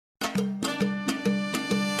And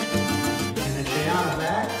the piano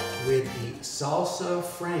back with the salsa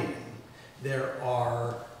frame. There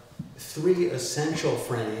are 3 essential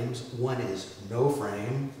frames. One is no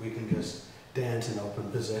frame. We can just dance in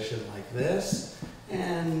open position like this,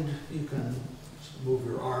 and you can move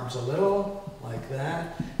your arms a little like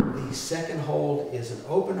that. The second hold is an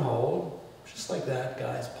open hold, just like that,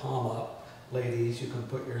 guys, palm up. Ladies, you can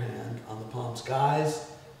put your hand on the palms.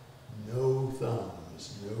 Guys, no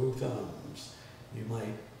thumbs, no thumbs. You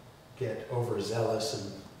might get overzealous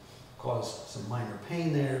and cause some minor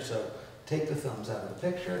pain there, so take the thumbs out of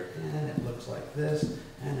the picture, and it looks like this.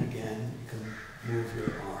 And again, you can move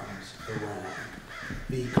your arms around.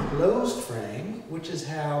 The closed frame, which is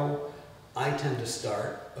how I tend to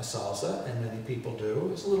start a salsa, and many people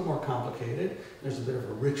do, is a little more complicated. There's a bit of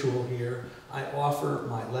a ritual here. I offer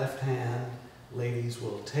my left hand, ladies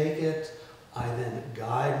will take it. I then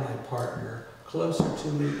guide my partner closer to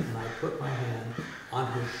me, and I put my hand on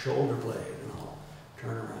her shoulder blade, and I'll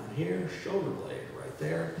turn around here, shoulder blade right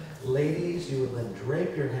there. Ladies, you will then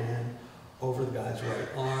drape your hand over the guy's right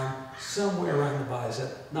arm, somewhere around the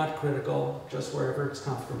bicep, not critical, just wherever it's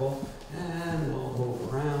comfortable, and we'll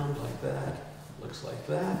move around like that, looks like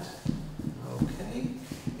that, okay.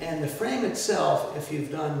 And the frame itself, if you've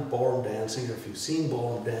done ballroom dancing, or if you've seen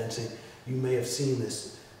ballroom dancing, you may have seen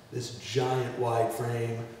this giant wide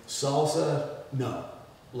frame. Salsa, no.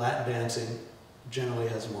 Latin dancing generally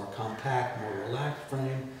has a more compact, more relaxed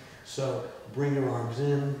frame. So bring your arms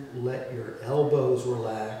in, let your elbows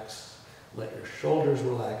relax, let your shoulders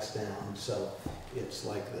relax down, so it's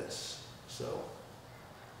like this. So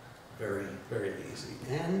very, very easy.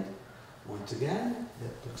 And once again,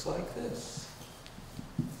 it looks like this.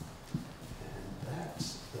 And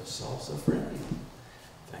that's the salsa frame.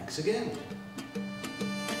 Thanks again.